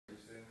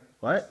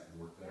What?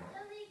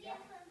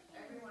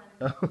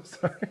 Oh,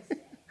 sorry.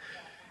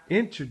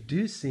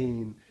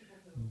 Introducing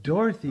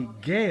Dorothy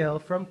Gale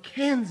from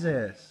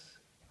Kansas.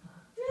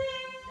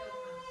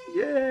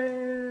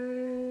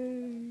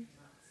 Yay!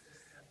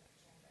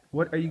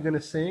 What are you going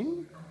to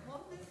sing?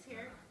 Hold this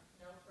here.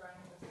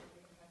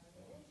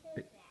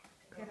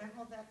 Can I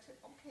hold that too?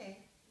 Okay.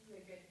 This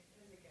is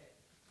a good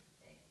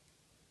thing.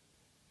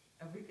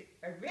 Are we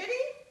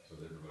ready?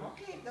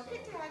 Okay, look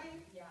at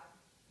Daddy. Yeah.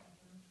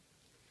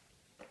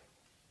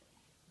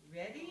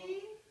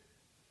 Ready?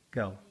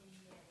 Go.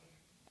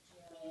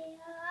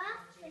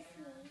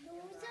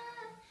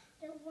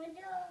 The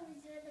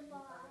windows are the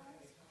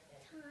bars.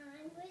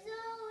 Time was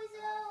always,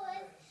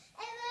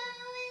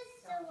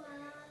 ever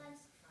was.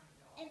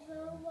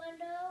 Everyone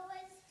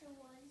always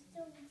was.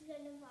 The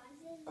Wizard of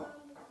Oz is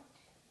wrong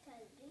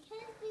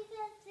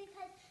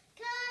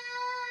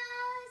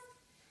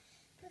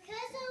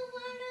because of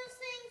one of those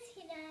things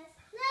he does.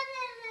 La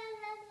la la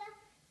la la.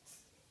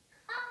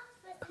 Off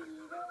with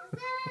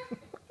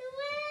the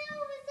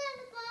Wizard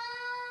of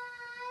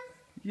Oz.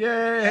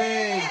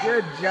 Yay!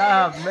 Good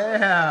job,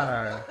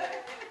 man!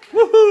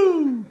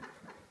 Woohoo!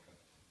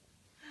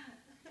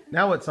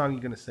 Now what song are you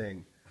going to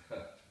sing?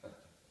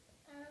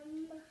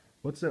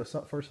 What's the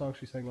first song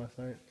she sang last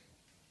night?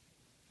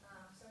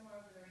 Somewhere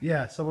Over the Rainbow.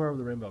 Yeah, Somewhere Over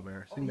the Rainbow,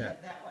 Mary. Sing yeah,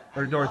 that. that one.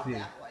 Or Dorothy.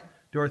 That one.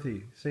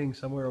 Dorothy, sing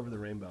Somewhere Over the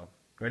Rainbow.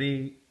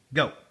 Ready,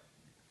 go.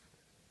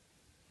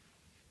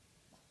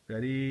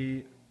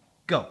 Ready,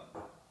 go.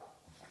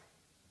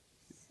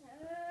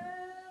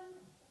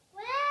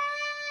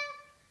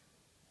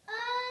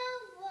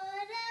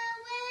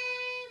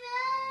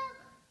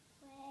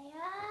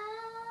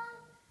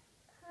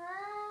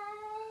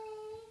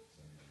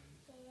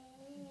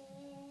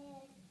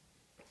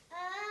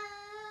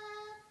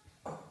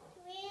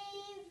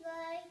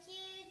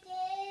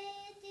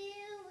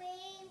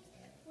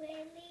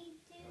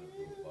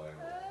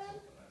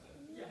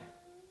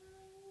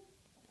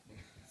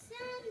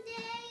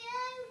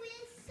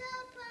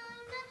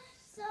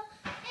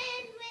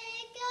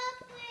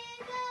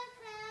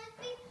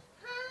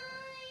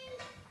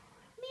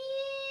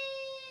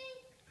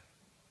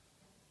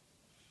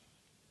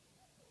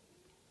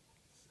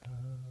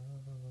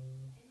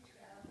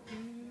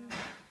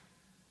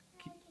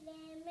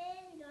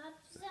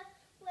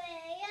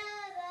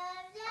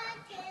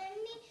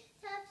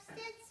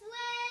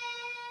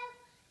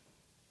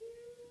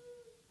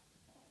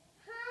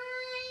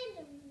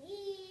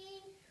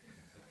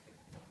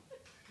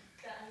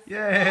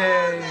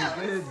 Yay!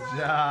 Good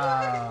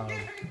job.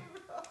 Gary,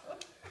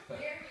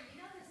 you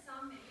know the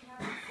song that you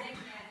haven't sang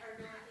yet, or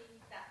Dorothy,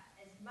 that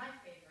is my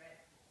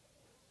favorite.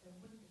 The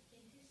When the Wind is So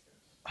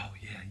Strong. Oh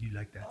yeah, you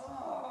like that song.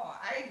 Oh,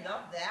 I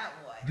love that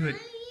one. Do it. I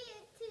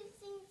need to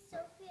sing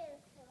Sophia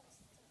first.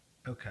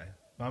 Okay.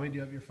 Mommy, do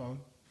you have your phone?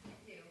 I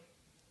do.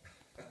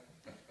 Do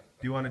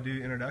you want to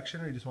do introduction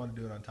or you just want to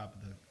do it on top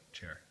of the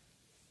chair?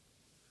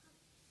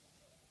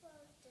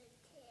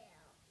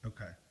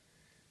 Okay.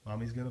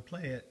 Mommy's going to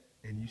play it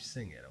and you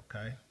sing it,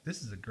 okay?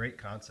 This is a great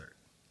concert.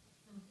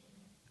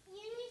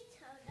 You need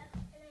soda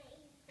and I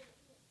eat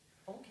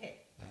food.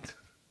 Okay.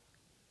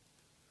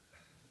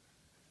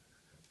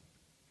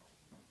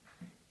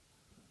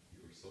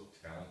 You were so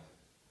talented.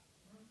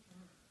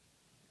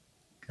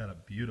 Got a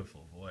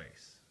beautiful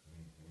voice.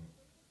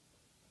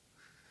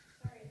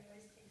 Sorry, it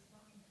always takes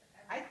mommy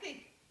forever.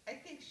 I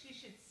think she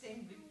should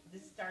sing the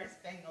Star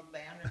Spangled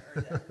Banner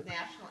or the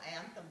national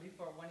anthem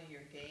before one of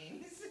your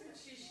games.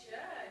 She should.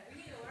 We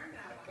need to learn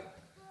that one.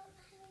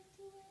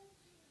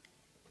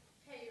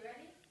 Okay, you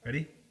ready?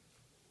 Ready?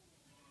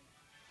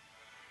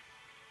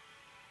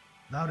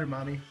 Louder,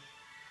 Mommy.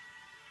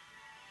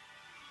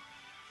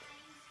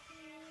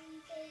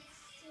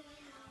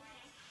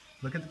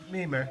 Look at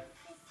me, Mary.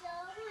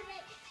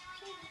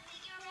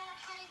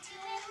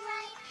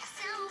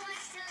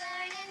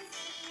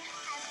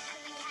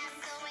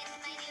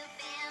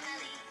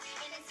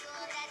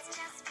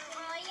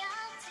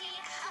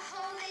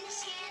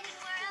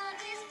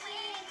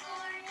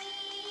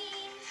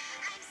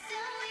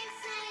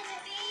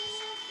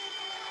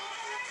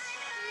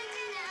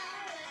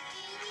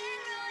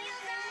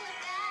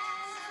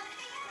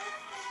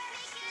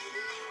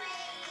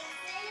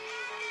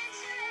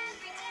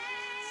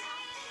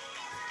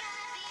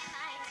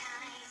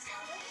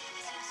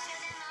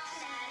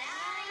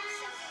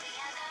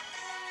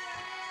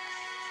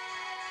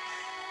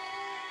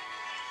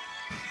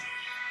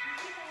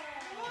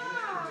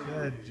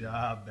 Good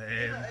job,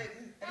 babe.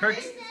 It Kurt,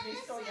 amazes me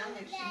so young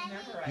and she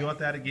memorized. you want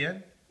that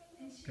again?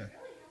 And she Okay.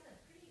 really has a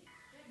pretty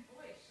good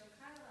voice. She'll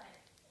kind of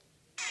like.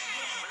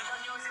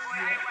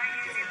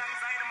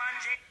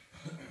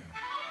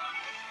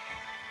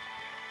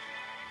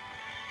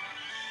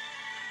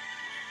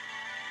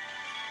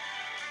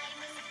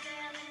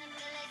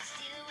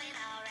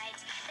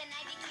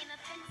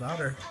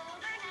 Louder.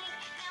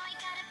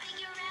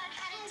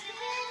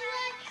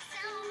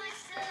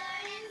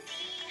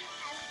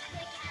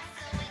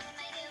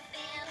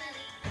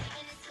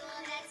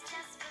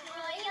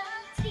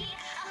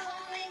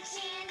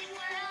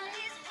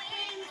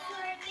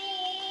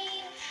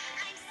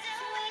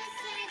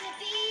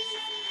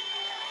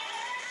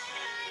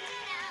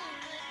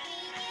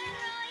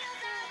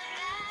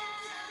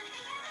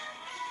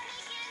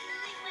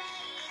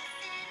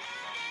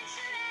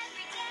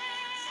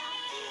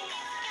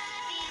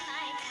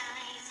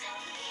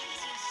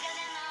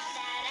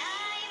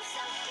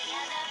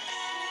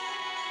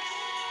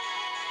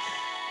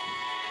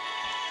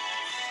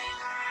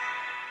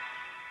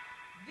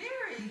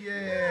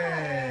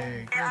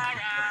 Yay!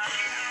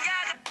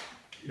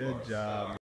 Good job.